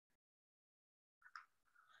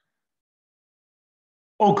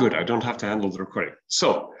Oh, good. I don't have to handle the recording.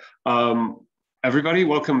 So, everybody,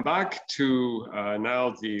 welcome back to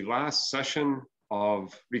now the last session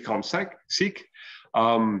of RECOMB-Seq.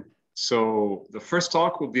 So the first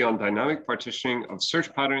talk will be on dynamic partitioning of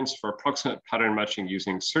search patterns for approximate pattern matching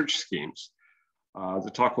using search schemes.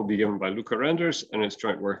 The talk will be given by Luca Renders and it's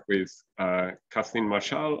joint work with Kathleen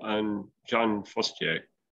Marchal and Jean Fostier.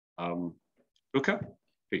 Luca,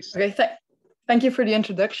 please. Okay, thank you for the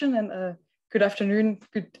introduction, and good afternoon,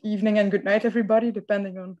 good evening, and good night, everybody,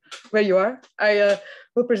 depending on where you are. I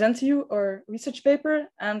will present to you our research paper,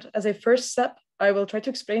 and as a first step, I will try to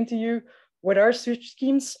explain to you what are search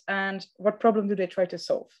schemes and what problem do they try to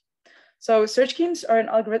solve. So search schemes are an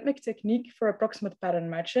algorithmic technique for approximate pattern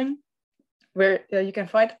matching, where you can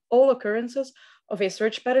find all occurrences of a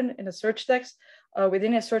search pattern in a search text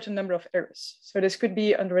within a certain number of errors. So this could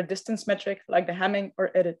be under a distance metric like the Hamming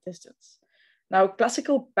or edit distance. Now,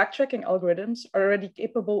 classical backtracking algorithms are already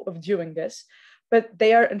capable of doing this, but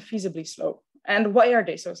they are unfeasibly slow. And why are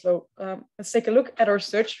they so slow? Let's take a look at our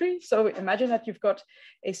search tree. So imagine that you've got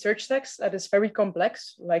a search text that is very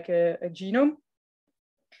complex, like a genome.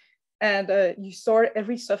 And you store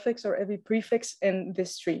every suffix or every prefix in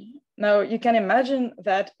this tree. Now, you can imagine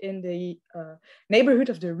that in the neighborhood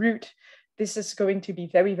of the root, this is going to be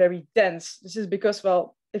very, very dense. This is because,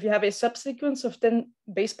 well, if you have a subsequence of 10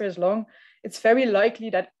 base pairs long, it's very likely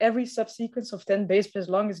that every subsequence of 10 base pairs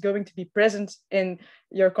long is going to be present in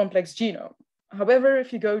your complex genome. However,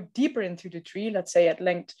 if you go deeper into the tree, let's say at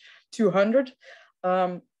length 200,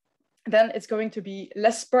 then it's going to be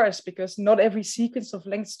less sparse because not every sequence of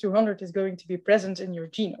length 200 is going to be present in your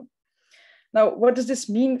genome. Now, what does this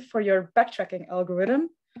mean for your backtracking algorithm?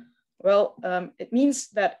 Well, it means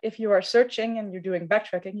that if you are searching and you're doing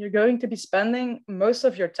backtracking, you're going to be spending most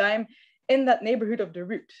of your time in that neighborhood of the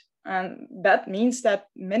root. And that means that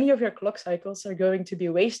many of your clock cycles are going to be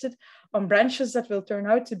wasted on branches that will turn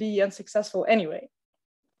out to be unsuccessful anyway.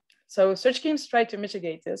 So search schemes try to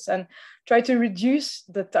mitigate this and try to reduce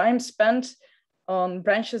the time spent on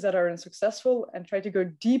branches that are unsuccessful and try to go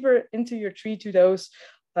deeper into your tree to those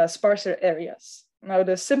sparser areas. Now,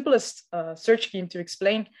 the simplest search scheme to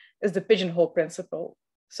explain is the pigeonhole principle.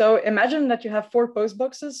 So imagine that you have 4 post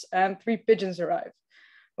boxes and 3 pigeons arrive.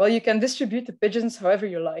 Well, you can distribute the pigeons however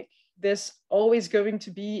you like. There's always going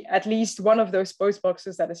to be at least one of those post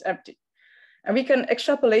boxes that is empty. And we can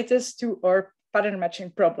extrapolate this to our pattern matching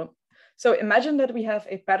problem. So imagine that we have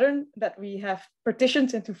a pattern that we have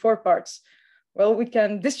partitioned into 4 parts. Well, we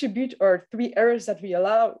can distribute our 3 errors that we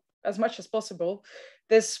allow as much as possible.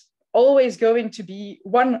 There's always going to be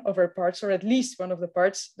one of our parts, or at least one of the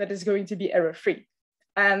parts, that is going to be error-free.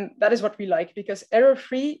 And that is what we like, because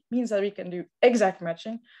error-free means that we can do exact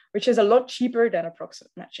matching, which is a lot cheaper than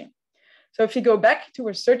approximate matching. So if you go back to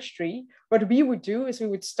our search tree, what we would do is we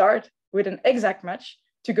would start with an exact match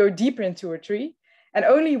to go deeper into our tree. And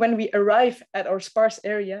only when we arrive at our sparse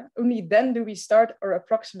area, only then do we start our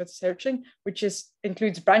approximate searching, which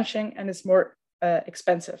includes branching and is more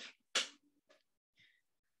expensive.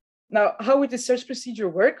 Now, how would this search procedure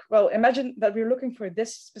work? Well, imagine that we're looking for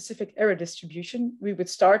this specific error distribution. We would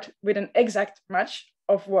start with an exact match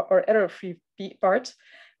of our error-free part,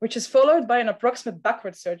 which is followed by an approximate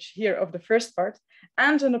backward search here of the first part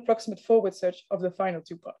and an approximate forward search of the final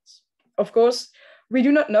 2 parts. Of course, we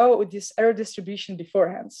do not know this error distribution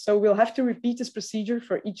beforehand, so we'll have to repeat this procedure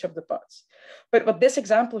for each of the parts. But what this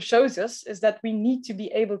example shows us is that we need to be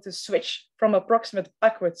able to switch from approximate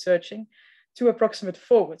backward searching to approximate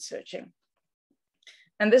forward searching.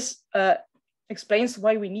 And this explains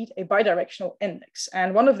why we need a bidirectional index.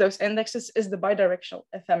 And one of those indexes is the bidirectional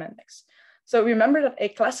FM index. So remember that a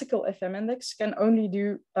classical FM index can only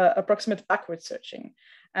do approximate backward searching.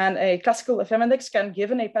 And a classical FM index can,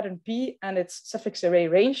 given a pattern P and its suffix array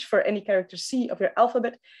range for any character C of your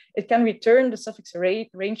alphabet, it can return the suffix array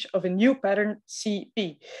range of a new pattern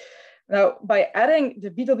CP. Now, by adding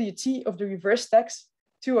the BWT of the reverse text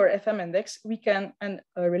to our FM index, we can, and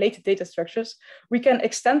related data structures, we can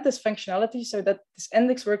extend this functionality so that this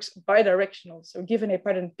index works bidirectional. So given a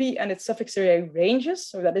pattern P and its suffix array ranges,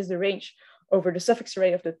 so that is the range over the suffix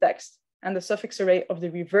array of the text and the suffix array of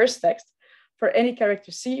the reverse text, for any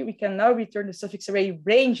character C, we can now return the suffix array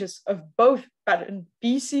ranges of both pattern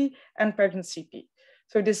PC and pattern CP.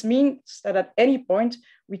 So this means that at any point,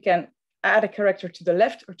 we can add a character to the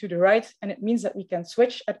left or to the right, and it means that we can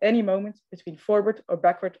switch at any moment between forward or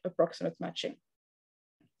backward approximate matching.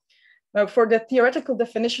 Now, for the theoretical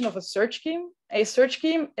definition of a search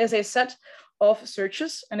scheme is a set of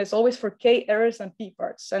searches, and it's always for K errors and P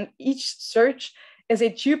parts. And each search is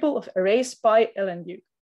a tuple of arrays pi, L, and U.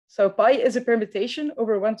 So pi is a permutation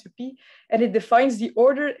over 1 to p, and it defines the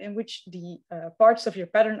order in which the parts of your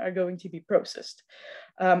pattern are going to be processed.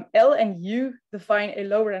 L and U define a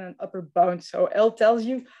lower and an upper bound. So L tells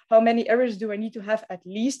you how many errors do I need to have at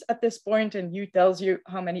least at this point, and U tells you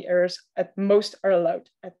how many errors at most are allowed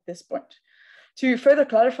at this point. To further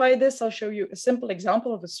clarify this, I'll show you a simple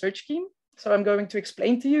example of a search scheme. So I'm going to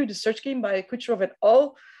explain to you the search scheme by Kucherov et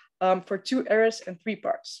al. For 2 errors and 3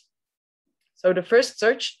 parts. So the first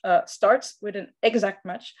search starts with an exact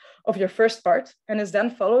match of your first part and is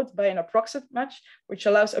then followed by an approximate match, which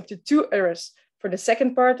allows up to 2 errors for the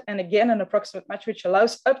second part, and again an approximate match, which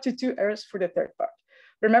allows up to 2 errors for the third part.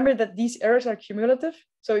 Remember that these errors are cumulative.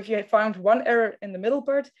 So if you have found 1 error in the middle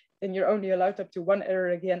part, then you're only allowed up to 1 error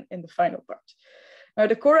again in the final part. Now,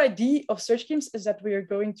 the core idea of search schemes is that we are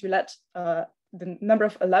going to let the number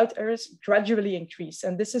of allowed errors gradually increase.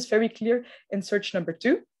 And this is very clear in search number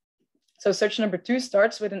 2. So search number 2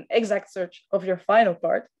 starts with an exact search of your final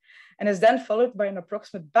part and is then followed by an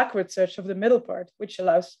approximate backward search of the middle part, which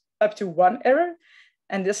allows up to 1 error.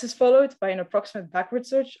 And this is followed by an approximate backward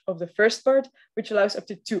search of the first part, which allows up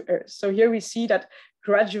to 2 errors. So here we see that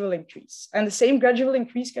gradual increase. And the same gradual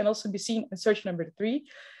increase can also be seen in search number 3.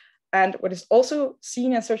 And what is also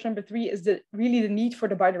seen in search number 3 is really the need for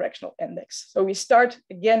the bidirectional index. So we start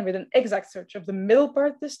again with an exact search of the middle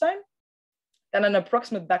part this time, then an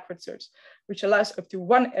approximate backward search, which allows up to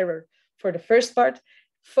 1 error for the first part,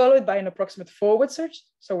 followed by an approximate forward search.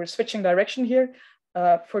 So we're switching direction here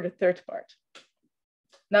for the third part.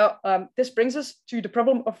 Now, this brings us to the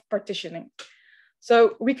problem of partitioning.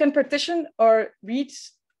 So we can partition our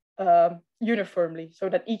reads uniformly so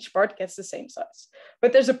that each part gets the same size.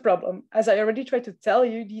 But there's a problem. As I already tried to tell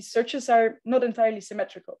you, these searches are not entirely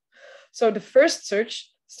symmetrical. So the first search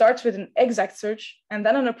starts with an exact search and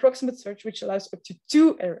then an approximate search, which allows up to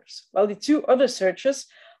 2 errors, while the 2 other searches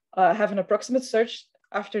have an approximate search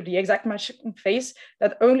after the exact matching phase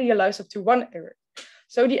that only allows up to 1 error.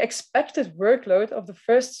 So the expected workload of the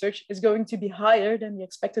first search is going to be higher than the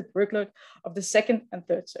expected workload of the second and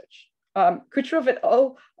third search. Kucherov et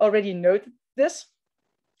al. Already noted this,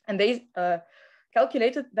 and they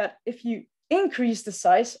calculated that if you increase the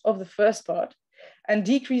size of the first part and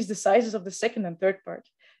decrease the sizes of the second and third part,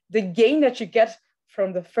 the gain that you get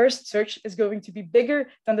from the first search is going to be bigger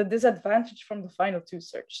than the disadvantage from the final 2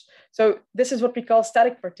 searches. So this is what we call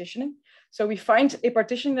static partitioning. So we find a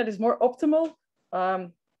partitioning that is more optimal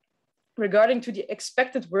regarding to the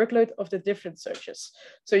expected workload of the different searches.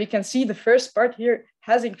 So you can see the first part here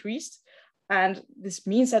has increased, and this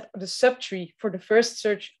means that the subtree for the first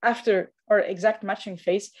search after our exact matching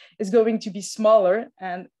phase is going to be smaller,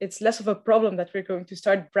 and it's less of a problem that we're going to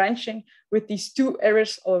start branching with these 2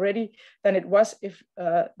 errors already than it was if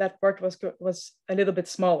that part was a little bit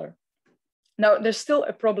smaller. Now, there's still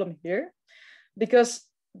a problem here because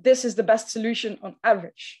this is the best solution on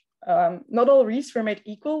average. Not all reads were made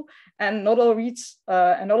equal, and not all reads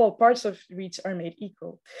and not all parts of reads are made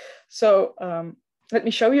equal. So let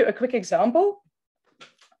me show you a quick example.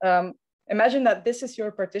 Imagine that this is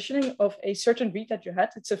your partitioning of a certain read that you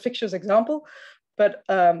had. It's a fictitious example, but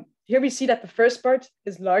here we see that the first part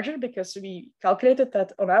is larger because we calculated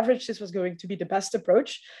that on average this was going to be the best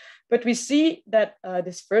approach. But we see that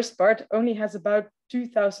this first part only has about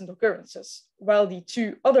 2,000 occurrences, while the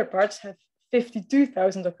 2 other parts have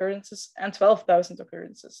 52,000 occurrences and 12,000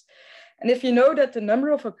 occurrences. And if you know that the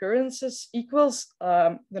number of occurrences equals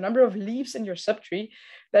the number of leaves in your subtree,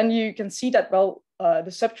 then you can see that, well,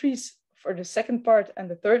 the subtrees for the second part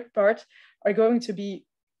and the third part are going to be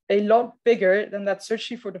a lot bigger than that search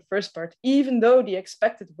tree for the first part, even though the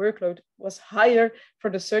expected workload was higher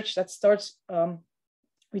for the search that starts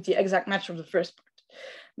with the exact match of the first part.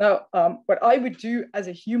 Now, what I would do as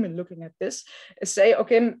a human looking at this is say,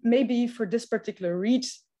 okay, maybe for this particular read,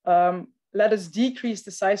 let us decrease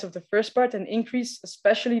the size of the first part and increase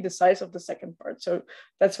especially the size of the second part. So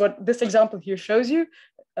that's what this example here shows you.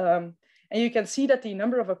 And you can see that the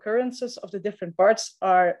number of occurrences of the different parts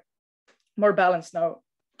are more balanced now.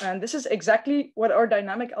 And this is exactly what our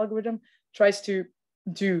dynamic algorithm tries to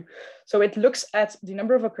do. So it looks at the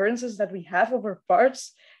number of occurrences that we have of our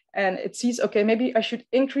parts, and it sees, okay, maybe I should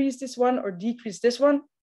increase this one or decrease this one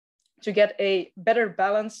to get a better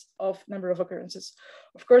balance of number of occurrences.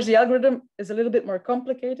 Of course, the algorithm is a little bit more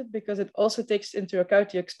complicated because it also takes into account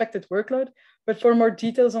the expected workload. But for more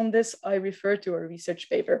details on this, I refer to our research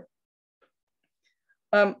paper.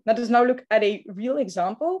 Let us now look at a real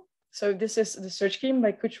example. So this is the search scheme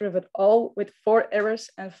by Kucherov et al. With 4 errors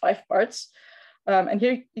and 5 parts. And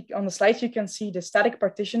here on the slide, you can see the static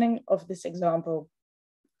partitioning of this example.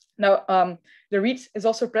 Now, the read is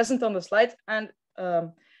also present on the slide, and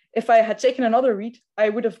If I had taken another read, I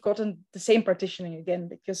would have gotten the same partitioning again,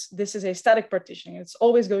 because this is a static partitioning. It's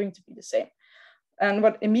always going to be the same. And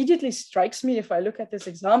what immediately strikes me if I look at this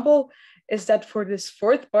example is that for this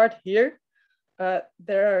fourth part here,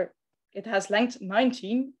 it has length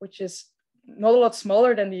 19, which is not a lot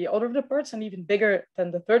smaller than the other of the parts and even bigger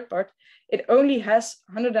than the third part. It only has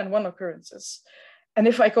 101 occurrences. And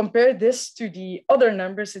if I compare this to the other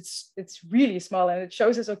numbers, it's really small, and it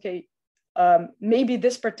shows us, okay, maybe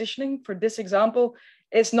this partitioning for this example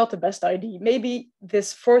is not the best idea. Maybe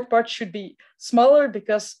this fourth part should be smaller,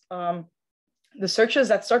 because the searches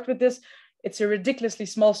that start with this, it's a ridiculously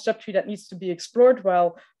small subtree that needs to be explored,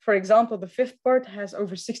 while, for example, the fifth part has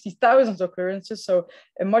over 60,000 occurrences, so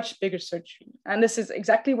a much bigger search tree. And this is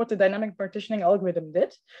exactly what the dynamic partitioning algorithm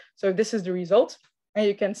did. So this is the result. And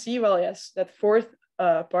you can see, well, yes, that fourth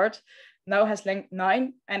part now has length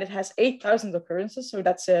 9, and it has 8,000 occurrences. So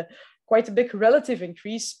that's quite a big relative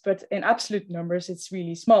increase, but in absolute numbers, it's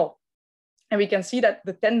really small. And we can see that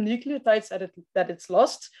the 10 nucleotides that it's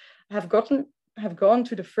lost have gone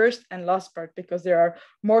to the first and last part, because there are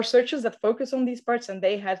more searches that focus on these parts, and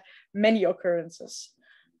they had many occurrences.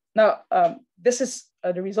 Now, this is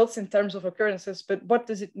the results in terms of occurrences, but what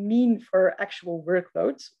does it mean for actual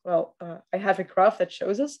workloads? Well, I have a graph that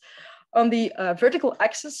shows us. On the vertical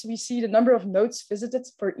axis, we see the number of nodes visited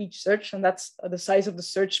for each search, and that's the size of the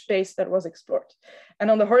search space that was explored.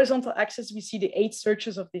 And on the horizontal axis, we see the 8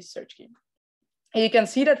 searches of this search scheme. And you can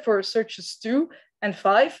see that for searches 2 and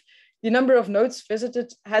 5, the number of nodes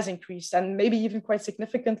visited has increased, and maybe even quite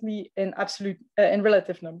significantly in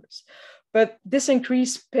relative numbers. But this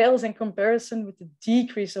increase pales in comparison with the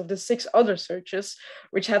decrease of the 6 other searches,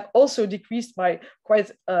 which have also decreased by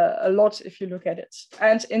quite a lot if you look at it.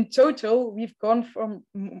 And in total, we've gone from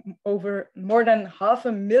over more than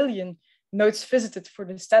 500,000 nodes visited for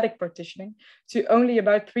the static partitioning to only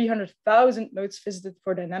about 300,000 nodes visited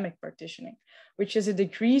for dynamic partitioning, which is a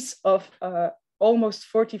decrease of almost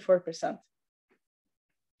 44%.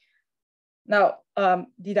 Now,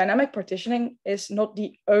 the dynamic partitioning is not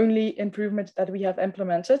the only improvement that we have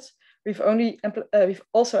implemented. We've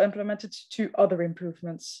also implemented 2 other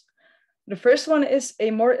improvements. The first one is a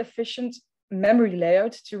more efficient memory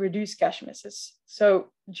layout to reduce cache misses.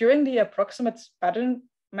 So during the approximate pattern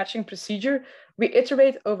matching procedure, we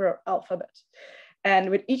iterate over our alphabet. And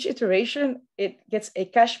with each iteration, it gets a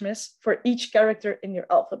cache miss for each character in your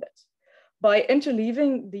alphabet. By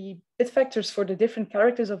interleaving the bit vectors for the different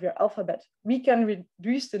characters of your alphabet, we can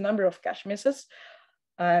reduce the number of cache misses.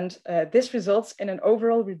 And this results in an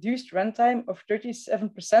overall reduced runtime of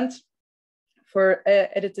 37% for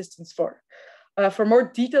edit distance 4. For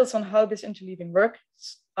more details on how this interleaving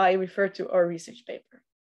works, I refer to our research paper.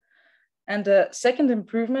 And the second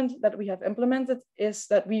improvement that we have implemented is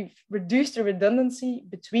that we've reduced the redundancy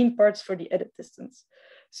between parts for the edit distance.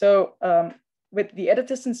 So with the edit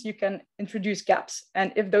distance, you can introduce gaps.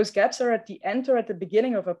 And if those gaps are at the end or at the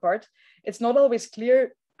beginning of a part, it's not always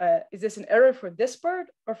clear, is this an error for this part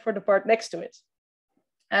or for the part next to it?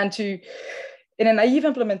 And in a naive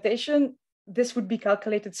implementation, this would be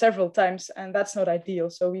calculated several times, and that's not ideal.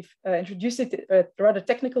 So we've introduced a rather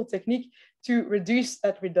technical technique to reduce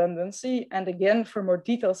that redundancy. And again, for more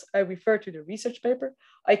details, I refer to the research paper.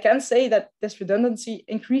 I can say that this redundancy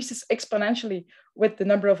increases exponentially with the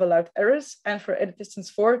number of allowed errors. And for edit distance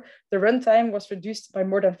 4, the runtime was reduced by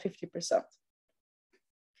more than 50%.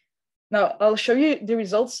 Now, I'll show you the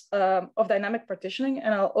results of dynamic partitioning,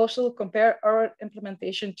 and I'll also compare our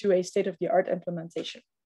implementation to a state-of-the-art implementation.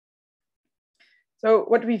 So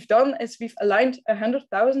what we've done is we've aligned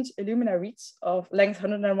 100,000 Illumina reads of length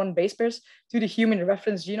 101 base pairs to the human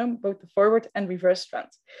reference genome, both the forward and reverse strand.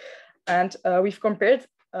 And we've compared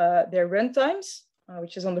their runtimes,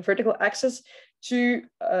 which is on the vertical axis, to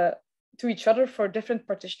each other for different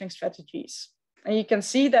partitioning strategies. And you can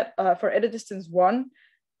see that for edit distance 1,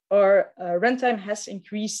 our runtime has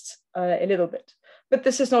increased a little bit. But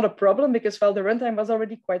this is not a problem, because, well, the runtime was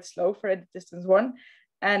already quite slow for edit distance 1.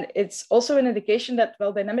 And it's also an indication that,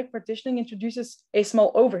 well, dynamic partitioning introduces a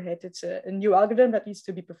small overhead. It's a new algorithm that needs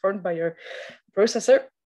to be performed by your processor.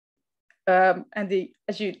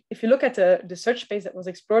 If you look at the search space that was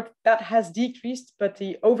explored, that has decreased, but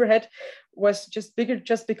the overhead was just bigger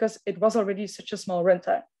just because it was already such a small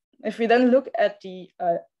runtime. If we then look at the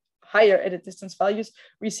higher edit distance values,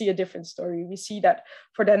 we see a different story. We see that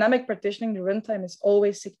for dynamic partitioning, the runtime is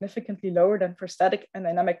always significantly lower than for static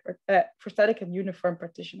and uniform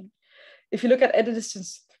partitioning. If you look at edit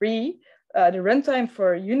distance 3, the runtime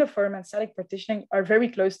for uniform and static partitioning are very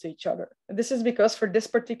close to each other. And this is because for this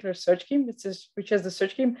particular search scheme, which is the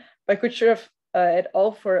search scheme by Kucherov et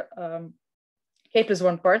al. For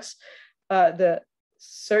k+1 parts, the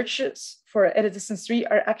searches for edit distance 3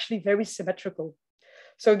 are actually very symmetrical.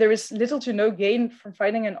 So there is little to no gain from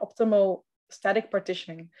finding an optimal static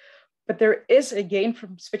partitioning. But there is a gain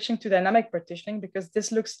from switching to dynamic partitioning, because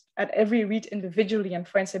this looks at every read individually and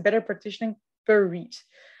finds a better partitioning per read.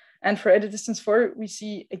 And for edit distance 4, we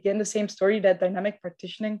see again the same story, that dynamic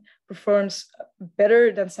partitioning performs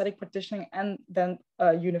better than static partitioning and than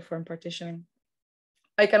uniform partitioning.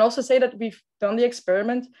 I can also say that we've done the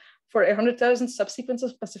experiment for 100,000 subsequence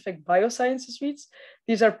of specific biosciences reads.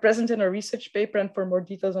 These are present in our research paper, and for more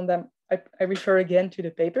details on them, I refer again to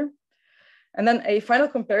the paper. And then a final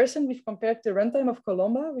comparison, we've compared the runtime of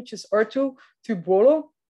Colomba, which is R2, to Buolo.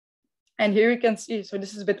 And here you can see, so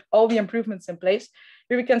this is with all the improvements in place.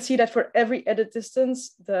 Here we can see that for every edit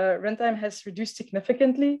distance, the runtime has reduced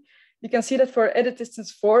significantly. You can see that for edit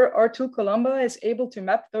distance 4, R2 Colomba is able to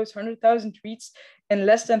map those 100,000 reads in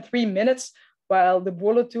less than 3 minutes, while the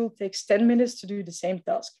Buolo tool takes 10 minutes to do the same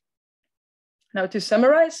task. Now, to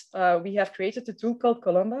summarize, we have created a tool called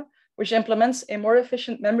Colomba, which implements a more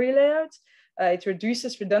efficient memory layout. It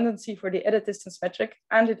reduces redundancy for the edit distance metric,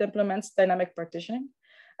 and it implements dynamic partitioning.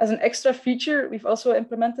 As an extra feature, we've also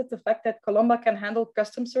implemented the fact that Colomba can handle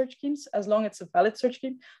custom search schemes as long as it's a valid search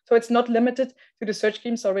scheme. So it's not limited to the search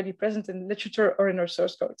schemes already present in literature or in our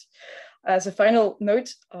source code. As a final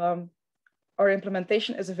note, our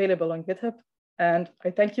implementation is available on GitHub. And I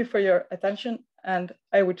thank you for your attention, and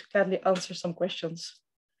I would gladly answer some questions.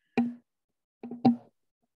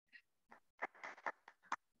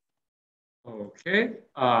 Okay,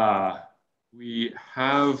 we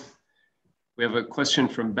have a question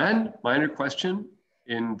from Ben, minor question.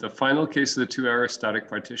 In the final case of the 2-error static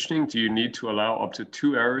partitioning, do you need to allow up to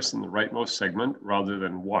 2 errors in the rightmost segment rather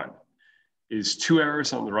than 1? Is 2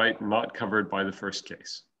 errors on the right not covered by the first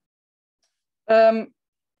case?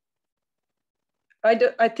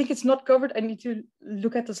 I think it's not covered. I need to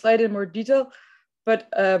look at the slide in more detail, but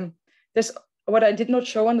what I did not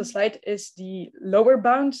show on the slide is the lower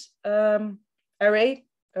bound array,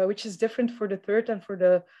 which is different for the third and for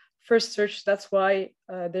the first search. That's why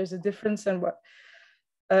there's a difference. And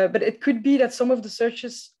but it could be that some of the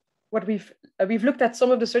searches, we've looked at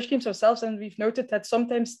some of the search schemes ourselves, and we've noted that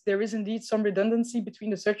sometimes there is indeed some redundancy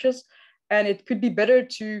between the searches, and it could be better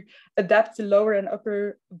to adapt the lower and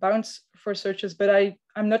upper bounds for searches. But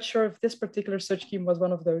I'm not sure if this particular search scheme was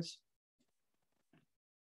one of those.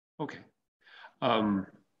 Okay.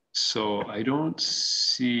 So I don't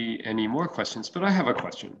see any more questions, but I have a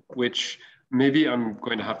question, which maybe I'm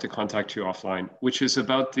going to have to contact you offline, which is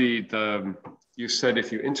about you said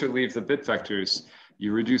if you interleave the bit vectors,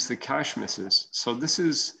 you reduce the cache misses. So this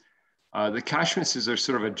is, the cache misses are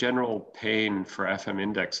sort of a general pain for FM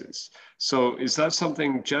indexes. So is that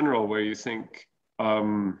something general where you think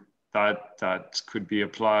that could be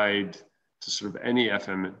applied to sort of any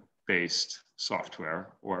FM-based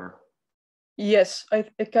software, or? Yes,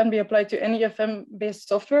 it can be applied to any FM-based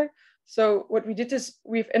software. So what we did is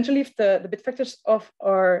we've interleaved the bit vectors of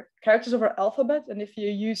our characters of our alphabet. And if you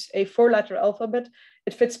use a 4-letter alphabet,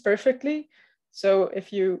 it fits perfectly. So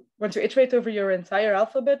if you want to iterate over your entire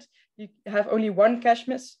alphabet, you have only 1 cache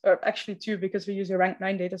miss, or actually 2, because we use a rank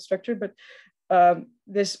 9 data structure, but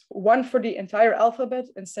there's 1 for the entire alphabet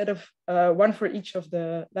instead of 1 for each of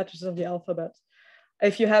the letters of the alphabet.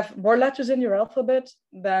 If you have more letters in your alphabet,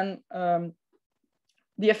 then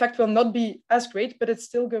the effect will not be as great, but it's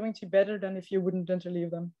still going to be better than if you wouldn't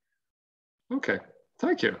interleave them. Okay,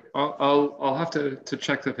 thank you. I'll have to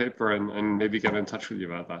check the paper and maybe get in touch with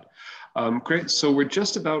you about that. Great, so we're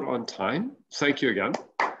just about on time. Thank you again.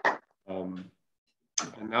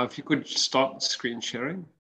 And now if you could stop screen sharing.